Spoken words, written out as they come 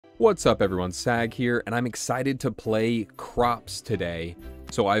What's up everyone, Sag here, and I'm excited to play crops today.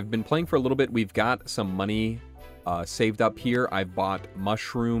 So I've been playing for a little bit. We've got some money saved up here. I've bought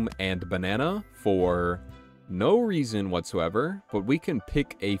mushroom and banana for no reason whatsoever, but we can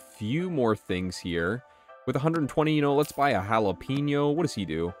pick a few more things here. With 120, you know, let's buy a jalapeno. What does he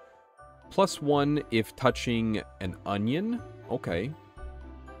do? +1 if touching an onion. Okay.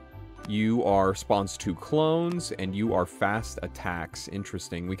 You are spawns 2 clones, and you are fast attacks.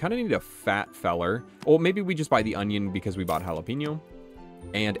 Interesting. We kind of need a fat feller. Or maybe we just buy the onion because we bought jalapeno.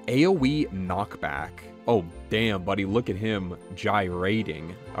 And AoE knockback. Oh, damn, buddy. Look at him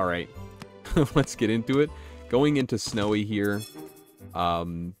gyrating. All right. Let's get into it. Going into Snowy here.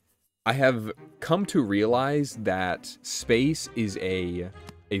 I have come to realize that space is a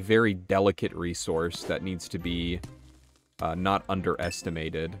very delicate resource that needs to be not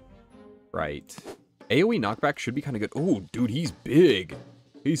underestimated. Right. AoE knockback should be kind of good. Oh, dude, he's big.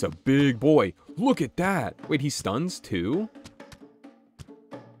 He's a big boy. Look at that. Wait, he stuns too?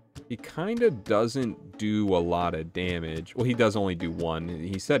 He kind of doesn't do a lot of damage. Well, he does only do 1.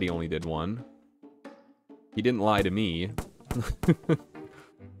 He said he only did 1. He didn't lie to me.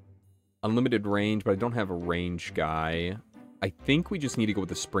 Unlimited range, but I don't have a range guy. I think we just need to go with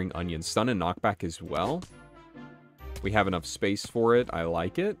the spring onion. Stun and knockback as well. We have enough space for it. I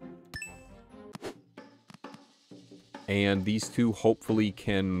like it. And these two hopefully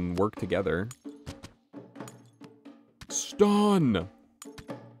can work together. Stun!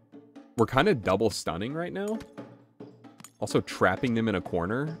 We're kind of double stunning right now. Also trapping them in a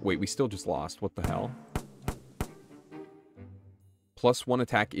corner. Wait, we still just lost. What the hell? +1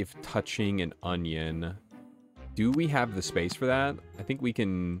 attack if touching an onion. Do we have the space for that? I think we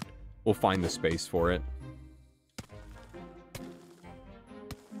can... We'll find the space for it.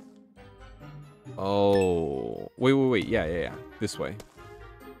 Oh, wait. Yeah. This way.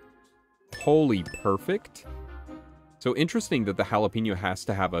 Holy perfect. So interesting that the jalapeno has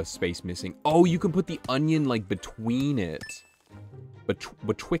to have a space missing. Oh, you can put the onion like between it.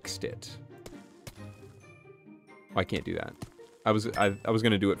 Betwixt it. Oh, I can't do that. I was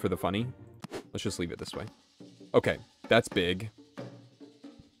going to do it for the funny. Let's just leave it this way. Okay, that's big.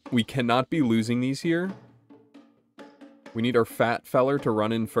 We cannot be losing these here. We need our fat feller to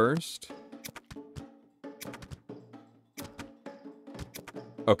run in first.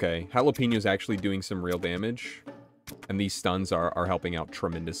 Okay, jalapeno's actually doing some real damage. And these stuns are helping out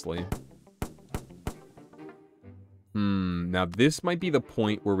tremendously. Now this might be the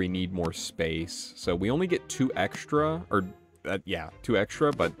point where we need more space. So we only get 2 extra, or yeah, 2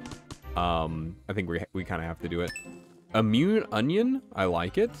 extra, but I think we kind of have to do it. Immune onion, I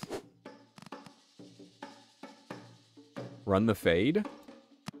like it. Run the fade.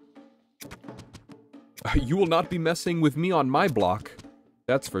 You will not be messing with me on my block.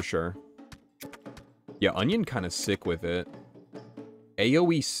 That's for sure. Yeah, onion kind of sick with it.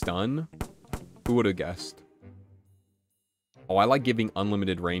 AoE stun? Who would have guessed? Oh, I like giving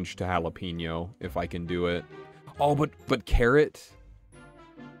unlimited range to jalapeno, if I can do it. Oh, but carrot?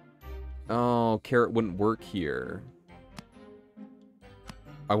 Oh, carrot wouldn't work here.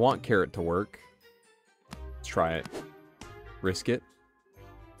 I want carrot to work. Let's try it. Risk it.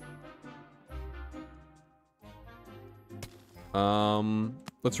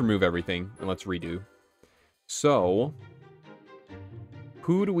 Let's remove everything and let's redo. So,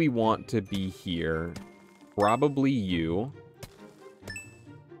 who do we want to be here? Probably you.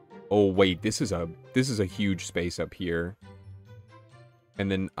 Oh wait, this is a huge space up here. And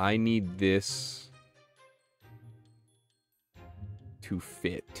then I need this to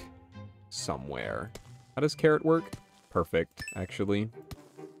fit somewhere. How does carrot work? Perfect, actually.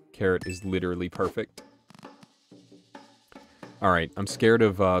 Carrot is literally perfect. Alright, I'm scared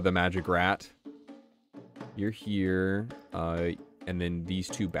of the magic rat. You're here. And then these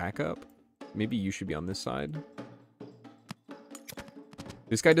two back up. Maybe you should be on this side.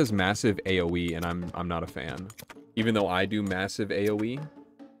 This guy does massive AoE, and I'm not a fan. Even though I do massive AoE.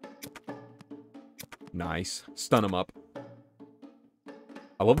 Nice. Stun him up.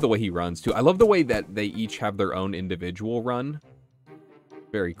 I love the way he runs, too. I love the way that they each have their own individual run.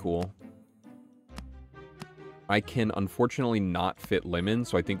 Very cool. I can unfortunately not fit lemon,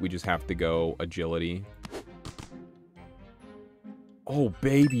 so I think we just have to go agility. Oh,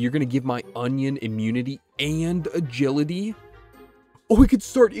 baby, you're going to give my onion immunity and agility? Oh, we could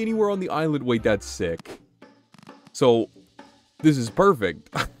start anywhere on the island. Wait, that's sick. So, this is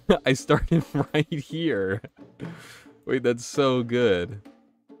perfect. I started right here. Wait, that's so good.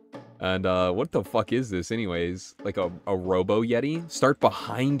 And, what the fuck is this anyways? Like a Robo Yeti? Start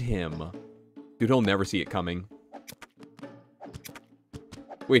behind him. Dude, he'll never see it coming.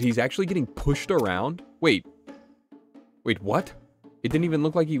 Wait, he's actually getting pushed around? Wait. Wait, what? It didn't even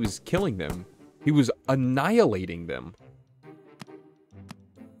look like he was killing them. He was annihilating them.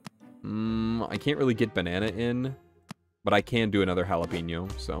 I can't really get banana in, but I can do another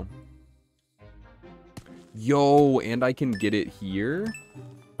jalapeno, so. Yo, and I can get it here.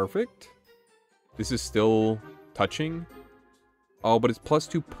 Perfect. This is still touching. Oh, but it's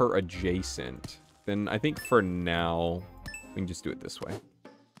 +2 per adjacent. Then I think for now, we can just do it this way.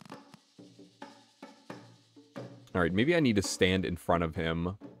 Alright, maybe I need to stand in front of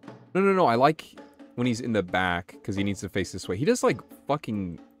him. No, I like when he's in the back, because he needs to face this way. He does, like,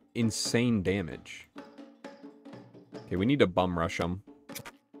 fucking insane damage. Okay, we need to bum rush him.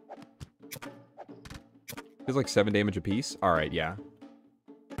 He's like 7 damage apiece. Alright, yeah.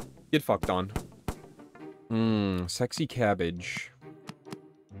 Get fucked on. Sexy cabbage.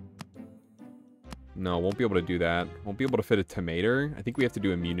 No, won't be able to do that. Won't be able to fit a tomato. I think we have to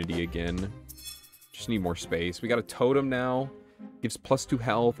do immunity again. Just need more space. We got a totem now. Gives +2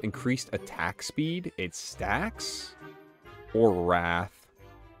 health. Increased attack speed. It stacks. Or wrath.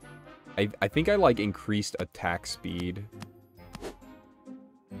 I think I like increased attack speed.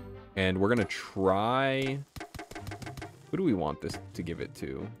 And we're going to try... Who do we want this to give it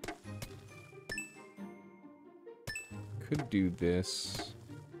to? Could do this.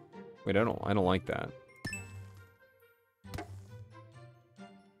 Wait, I don't like that.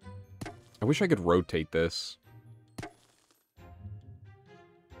 I wish I could rotate this.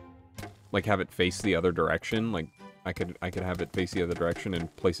 Like have it face the other direction. Like I could have it face the other direction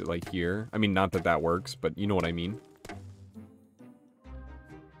and place it like here. I mean, not that that works, but you know what I mean.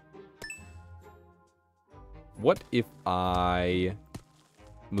 What if I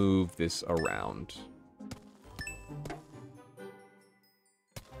move this around?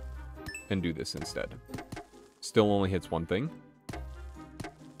 And do this instead. Still only hits one thing.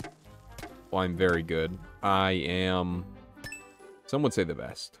 Well, I'm very good. I am... Some would say the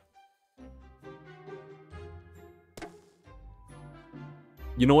best.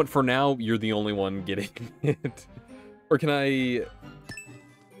 You know what? For now, you're the only one getting it. Or can I...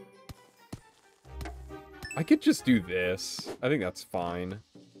 I could just do this. I think that's fine.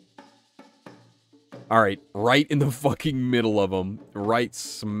 Alright, right in the fucking middle of them. Right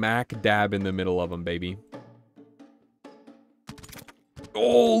smack dab in the middle of them, baby.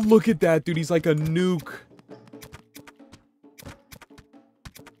 Oh, look at that, dude. He's like a nuke.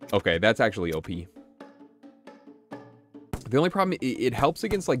 Okay, that's actually OP. The only problem, it helps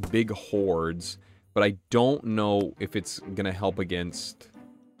against, like, big hordes. But I don't know if it's gonna help against,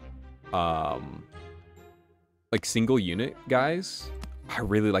 like, single unit guys. I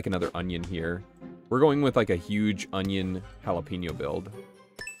really like another onion here. We're going with, like, a huge onion jalapeno build.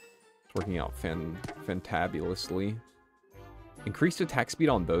 It's working out fantabulously. Increased attack speed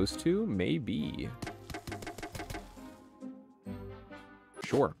on those two? Maybe.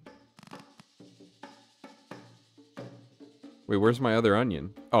 Sure. Wait, where's my other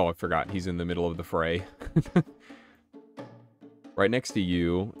onion? Oh, I forgot. He's in the middle of the fray. Right next to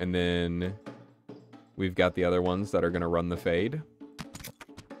you, and then we've got the other ones that are going to run the fade.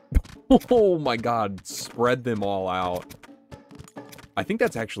 Oh my god, spread them all out. I think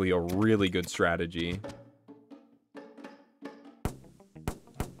that's actually a really good strategy.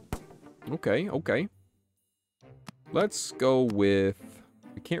 Okay, okay. Let's go with...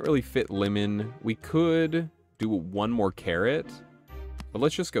 We can't really fit lemon. We could do one more carrot. But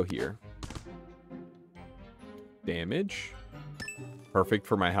let's just go here. Damage. Perfect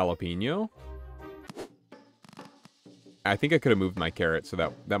for my jalapeno. I think I could have moved my carrot, so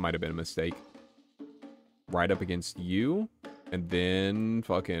that might have been a mistake. Right up against you. And then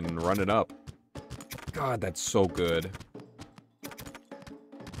fucking run it up. God, that's so good.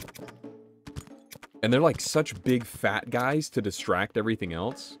 And they're like such big fat guys to distract everything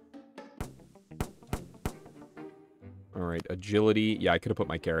else. Alright, agility. Yeah, I could have put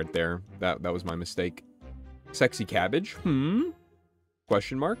my carrot there. That was my mistake. Sexy cabbage?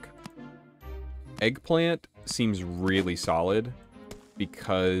 Question mark? Eggplant seems really solid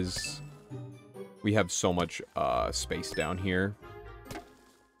because we have so much space down here.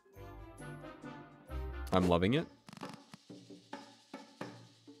 I'm loving it.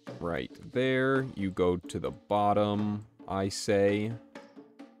 Right there. You go to the bottom, I say.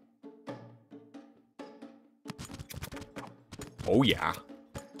 Oh, yeah.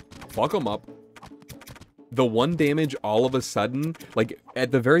 Fuck them up. The 1 damage all of a sudden, like,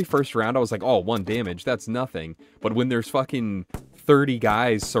 at the very first round, I was like, oh, 1 damage, that's nothing. But when there's fucking 30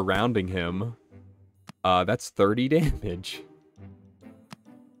 guys surrounding him, that's 30 damage.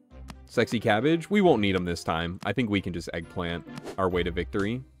 Sexy cabbage. We won't need them this time. I think we can just eggplant our way to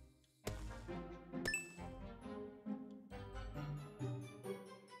victory.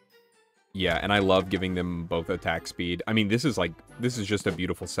 Yeah, and I love giving them both attack speed. I mean, this is just a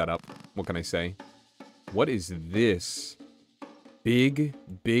beautiful setup. What can I say? What is this? Big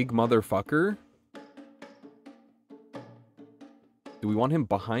motherfucker? Do we want him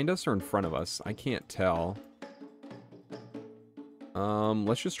behind us or in front of us? I can't tell.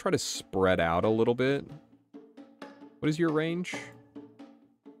 Let's just try to spread out a little bit. What is your range?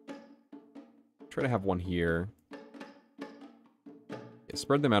 Try to have one here. Yeah,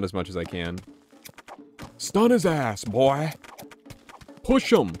 spread them out as much as I can. Stun his ass, boy!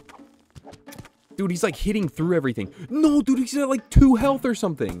 Push him! Dude, he's like hitting through everything. No, dude, he's at like 2 health or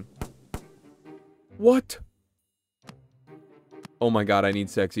something. What? Oh my god, I need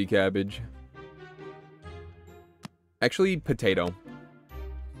sexy cabbage. Actually, potato.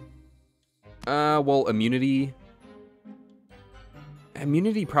 Well, immunity.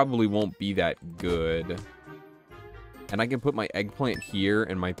 Immunity probably won't be that good. And I can put my eggplant here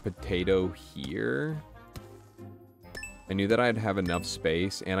and my potato here. I knew that I'd have enough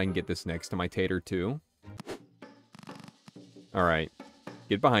space, and I can get this next to my tater too. Alright.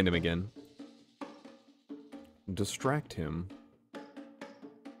 Get behind him again. Distract him.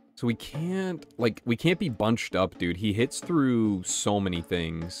 So we can't, like, we can't be bunched up, dude. He hits through so many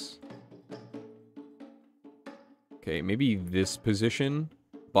things. Okay, maybe this position.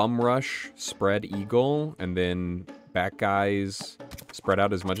 Bum rush, spread eagle, and then back guys spread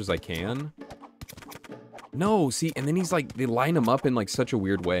out as much as I can. No, see, and then he's like, they line him up in like such a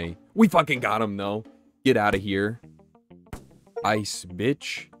weird way. We fucking got him though. Get out of here. Ice,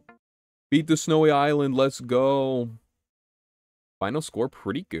 bitch. Beat the snowy island, let's go. Final score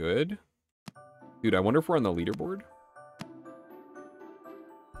pretty good. Dude, I wonder if we're on the leaderboard.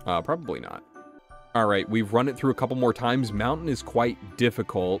 Probably not. Alright, we've run it through a couple more times. Mountain is quite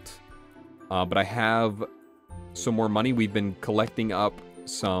difficult. But I have some more money. We've been collecting up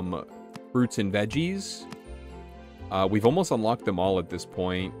some fruits and veggies. We've almost unlocked them all at this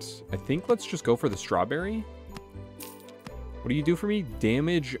point. I think let's just go for the strawberry. What do you do for me?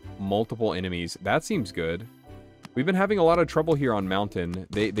 Damage multiple enemies. That seems good. We've been having a lot of trouble here on Mountain.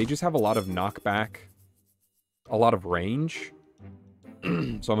 They just have a lot of knockback. A lot of range.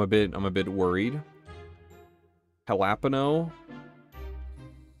 So I'm a bit worried. Jalapeno.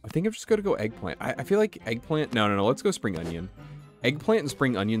 I think I'm just gonna go eggplant. I feel like eggplant... No, let's go spring onion. Eggplant and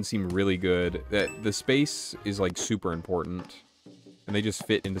spring onion seem really good. The space is, like, super important. And they just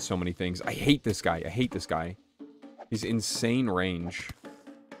fit into so many things. I hate this guy. I hate this guy. He's insane range.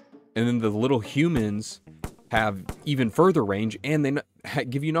 And then the little humans have even further range, and they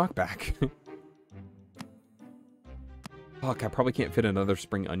give you knockback. Fuck, I probably can't fit another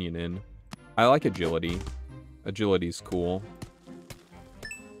spring onion in. I like agility. Agility's cool.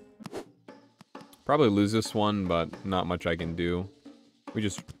 Probably lose this one, but not much I can do. We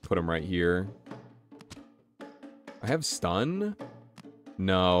just put him right here. I have stun?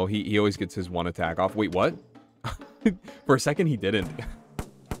 No, he always gets his one attack off. Wait, what? For a second, he didn't.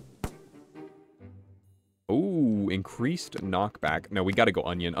 Ooh, increased knockback. No, we gotta go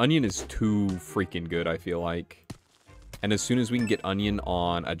onion. Onion is too freaking good, I feel like. And as soon as we can get onion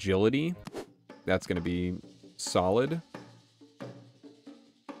on agility, that's gonna be solid. I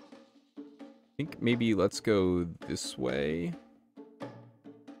think maybe let's go this way.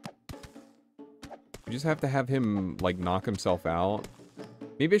 We just have to have him, like, knock himself out.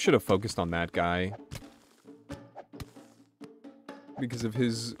 Maybe I should have focused on that guy. Because of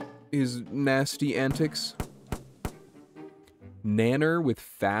his nasty antics. Nanner with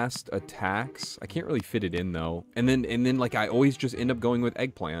fast attacks. I can't really fit it in, though. And then like, I always just end up going with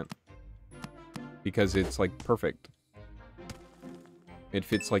eggplant. Because it's, like, perfect. It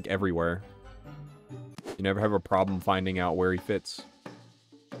fits, like, everywhere. You never have a problem finding out where he fits.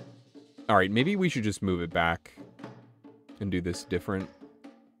 Alright, maybe we should just move it back. And do this different.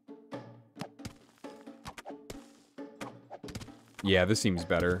 Yeah, this seems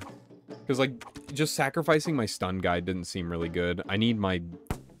better. Because, like, just sacrificing my stun guy didn't seem really good. I need my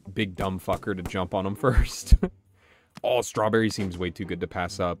big dumb fucker to jump on him first. Oh, strawberry seems way too good to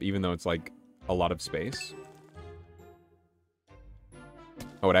pass up, even though it's, like, a lot of space.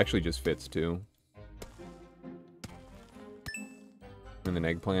 Oh, it actually just fits, too. And then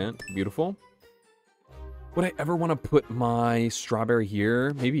eggplant. Beautiful. Would I ever want to put my strawberry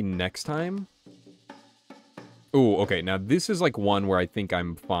here? Maybe next time? Oh, okay. Now, this is, like, one where I think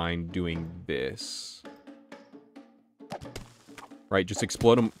I'm fine doing this. Right, just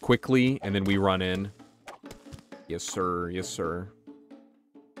explode them quickly, and then we run in. Yes, sir. Yes, sir.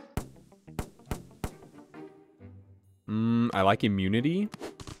 I like immunity.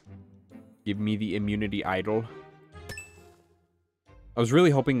 Give me the immunity idol. I was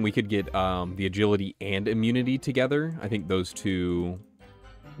really hoping we could get the agility and immunity together. I think those two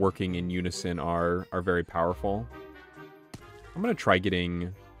working in unison are very powerful. I'm going to try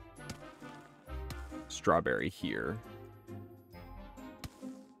getting strawberry here.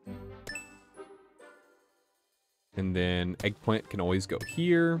 And then eggplant can always go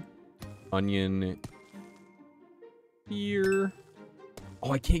here. Onion here.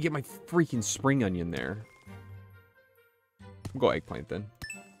 Oh, I can't get my freaking spring onion there. We'll go eggplant then.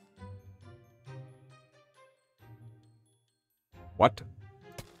 What?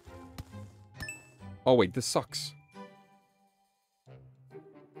 Oh, wait, this sucks.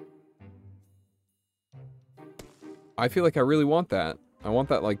 I feel like I really want that. I want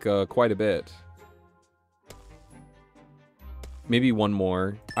that, like, quite a bit. Maybe one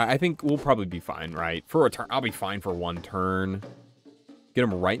more. I think we'll probably be fine, right? For a turn, I'll be fine for one turn. Get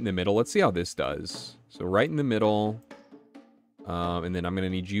them right in the middle. Let's see how this does. So right in the middle. And then I'm going to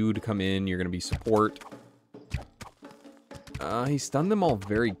need you to come in. You're going to be support. He stunned them all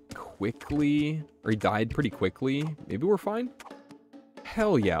very quickly. Or he died pretty quickly. Maybe we're fine?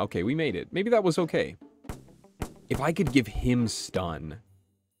 Hell yeah. Okay, we made it. Maybe that was okay. If I could give him stun.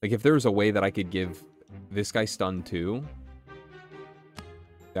 Like, if there was a way that I could give this guy stun too.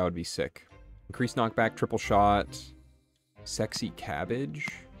 That would be sick. Increased knockback, triple shot. Sexy cabbage.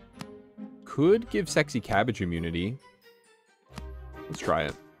 Could give sexy cabbage immunity. Let's try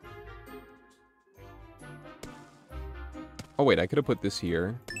it. Oh, wait, I could have put this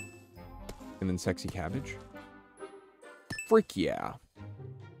here. And then sexy cabbage. Frick yeah.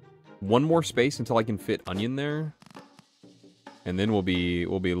 One more space until I can fit onion there. And then we'll be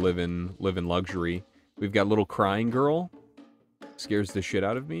living luxury. We've got little crying girl. Scares the shit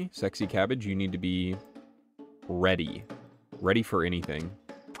out of me. Sexy cabbage, you need to be ready. Ready for anything.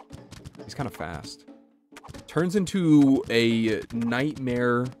 He's kind of fast. Turns into a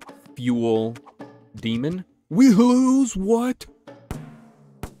nightmare fuel demon. We lose what?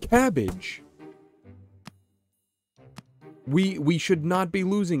 Cabbage. We should not be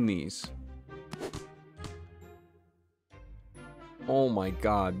losing these. Oh my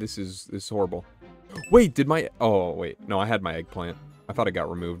god, this is horrible. Wait, did my... Oh, wait. No, I had my eggplant. I thought it got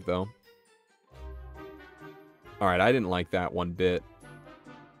removed, though. Alright, I didn't like that one bit.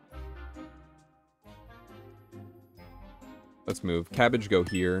 Let's move. Cabbage go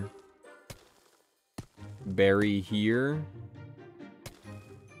here. Berry here.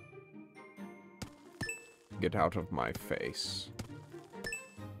 Get out of my face.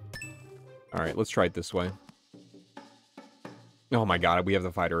 Alright, let's try it this way. Oh my god, we have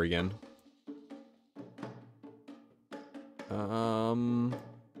the fighter again.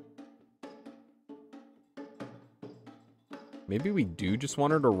 Maybe we do just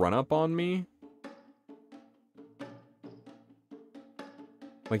want her to run up on me?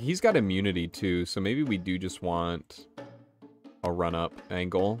 Like, he's got immunity too, so maybe we do just want a run-up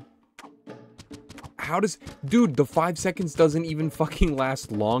angle. How does... Dude, the 5 seconds doesn't even fucking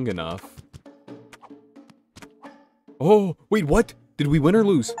last long enough. Oh, wait, what? Did we win or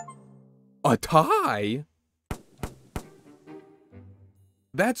lose? A tie?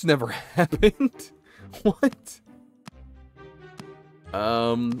 That's never happened. What?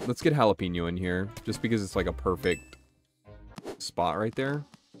 Let's get jalapeno in here, just because it's like a perfect spot right there.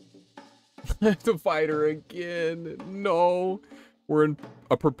 I have to fight her again. No. We're in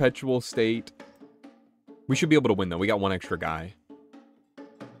a perpetual state. We should be able to win, though. We got one extra guy.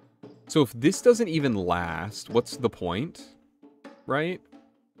 So if this doesn't even last, what's the point? Right?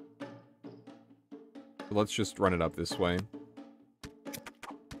 Let's just run it up this way.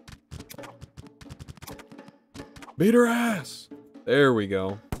 Beat her ass! There we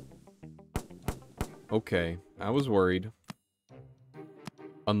go. Okay, I was worried.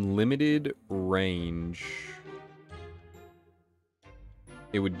 Unlimited range.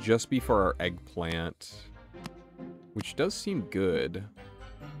 It would just be for our eggplant. Which does seem good.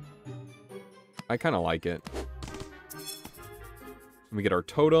 I kind of like it. We get our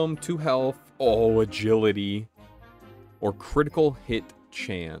totem, 2 health. Oh, agility. Or critical hit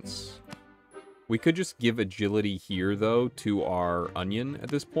chance. We could just give agility here, though, to our onion at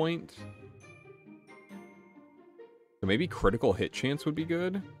this point. So maybe critical hit chance would be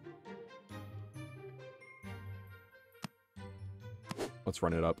good. Let's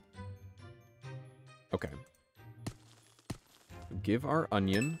run it up. Okay. Give our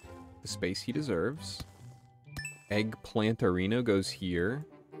onion the space he deserves. Eggplant arena goes here.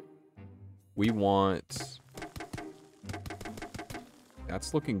 We want...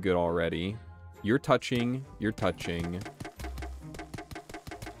 That's looking good already. You're touching. You're touching.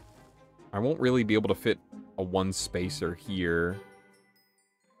 I won't really be able to fit a one spacer here.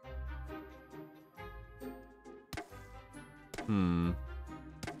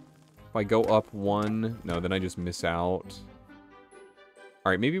 If I go up one... No, then I just miss out.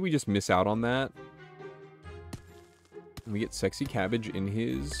 Alright, maybe we just miss out on that. We get Sexy Cabbage in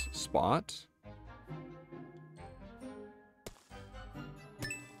his spot.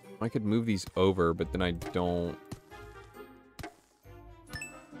 I could move these over, but then I don't...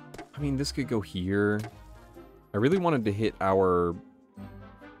 I mean, this could go here. I really wanted to hit our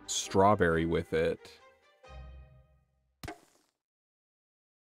strawberry with it.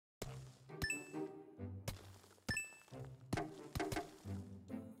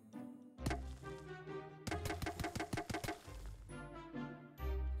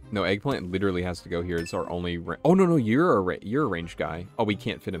 No, eggplant literally has to go here. It's our only... Oh, no, you're a ranged guy. Oh, we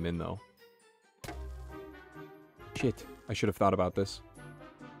can't fit him in, though. Shit. I should have thought about this.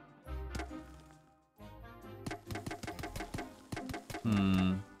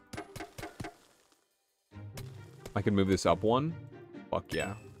 I can move this up one. Fuck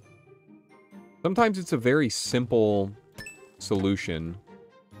yeah. Sometimes it's a very simple solution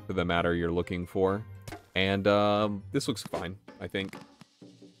to the matter you're looking for. And this looks fine, I think.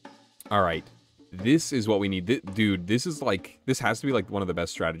 All right. This is what we need. Dude, this is like... This has to be like one of the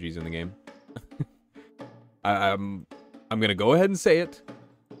best strategies in the game. I'm going to go ahead and say it.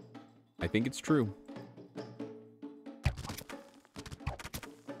 I think it's true.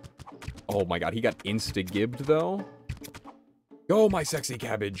 Oh my god, he got insta-gibbed, though. Go, my sexy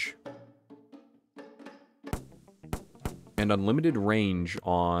cabbage. And unlimited range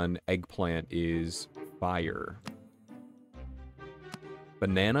on eggplant is fire.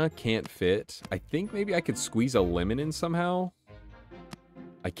 Banana can't fit. I think maybe I could squeeze a lemon in somehow.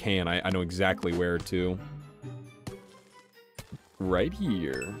 I can. I know exactly where to. Right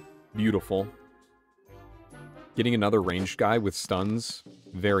here. Beautiful. Getting another ranged guy with stuns.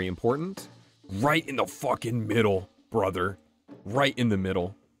 Very important. Right in the fucking middle, brother. Right in the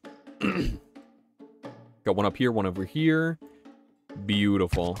middle. Got one up here, one over here.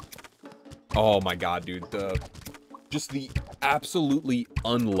 Beautiful. Oh my god, dude. Just the absolutely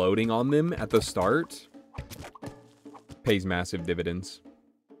unloading on them at the start pays massive dividends.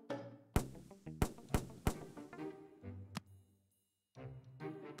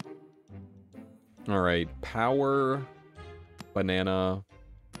 Alright, power, banana.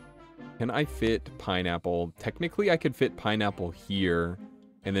 Can I fit pineapple? Technically, I could fit pineapple here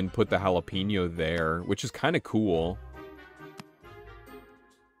and then put the jalapeno there, which is kind of cool.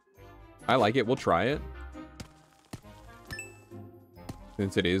 I like it. We'll try it.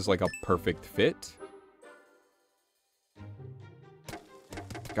 Since it is like a perfect fit.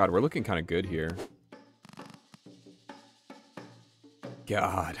 God, we're looking kind of good here.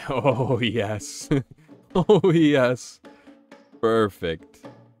 God. Oh, yes. Oh, yes. Perfect.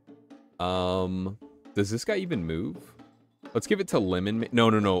 Does this guy even move? Let's give it to Lemon.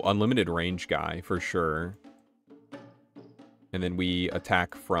 No. Unlimited range guy, for sure. And then we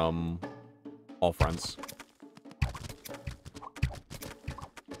attack from all fronts.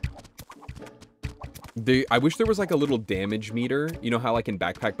 I wish there was like a little damage meter. You know how like in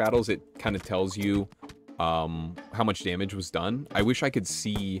backpack battles, it kind of tells you how much damage was done? I wish I could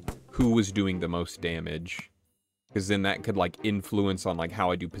see who was doing the most damage. Because then that could like influence on like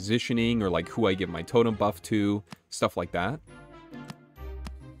how I do positioning or like who I give my totem buff to. Stuff like that.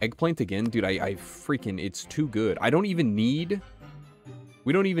 Eggplant again? Dude, I freaking... It's too good. I don't even need...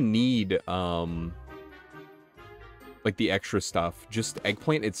 We don't even need like the extra stuff. Just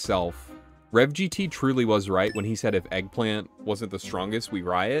eggplant itself. RevGT truly was right when he said if eggplant wasn't the strongest, we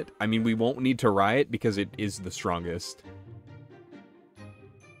riot. I mean, we won't need to riot because it is the strongest.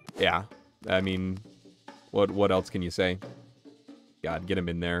 Yeah. I mean... What else can you say? God, get him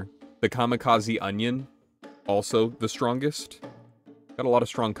in there. The Kamikaze Onion, also the strongest. Got a lot of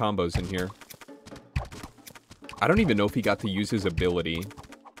strong combos in here. I don't even know if he got to use his ability.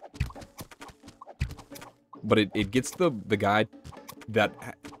 But it gets the guy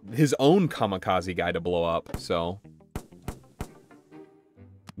that... His own Kamikaze guy to blow up, so...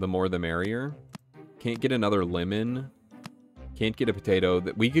 The more the merrier. Can't get another lemon. Can't get a potato.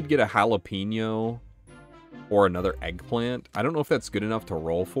 We could get a jalapeno... Or another eggplant. I don't know if that's good enough to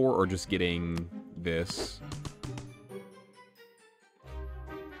roll for, or just getting this.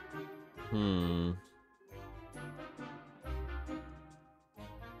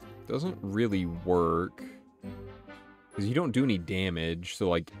 Doesn't really work. Because you don't do any damage, so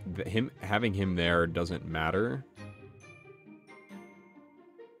like, having him there doesn't matter.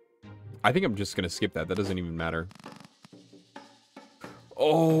 I think I'm just going to skip that. That doesn't even matter.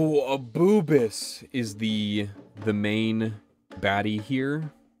 Oh, a Boobus is the main baddie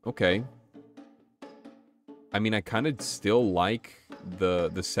here. Okay. I mean, I kind of still like the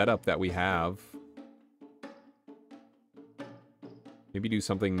setup that we have. Maybe do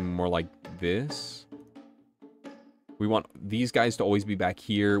something more like this. We want these guys to always be back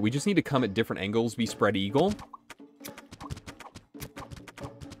here. We just need to come at different angles, be spread eagle.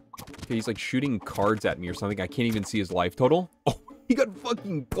 Okay, he's like shooting cards at me or something. I can't even see his life total. Oh, he got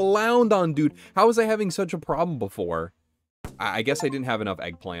fucking clowned on, dude. How was I having such a problem before? I guess I didn't have enough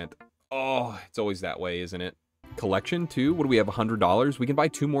eggplant. Oh, it's always that way, isn't it? Collection, too. What do we have? $100. We can buy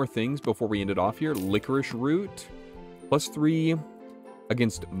 2 more things before we end it off here. Licorice root. +3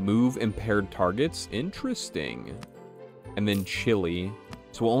 against move impaired targets. Interesting. And then chili.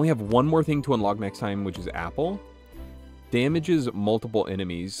 So we'll only have 1 more thing to unlock next time, which is apple. Damages multiple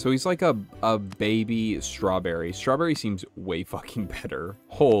enemies. So he's like a baby strawberry. Strawberry seems way fucking better.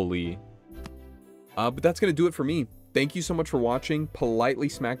 Holy. But that's going to do it for me. Thank you so much for watching. Politely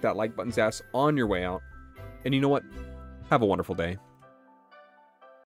smack that like button's ass on your way out. And you know what? Have a wonderful day.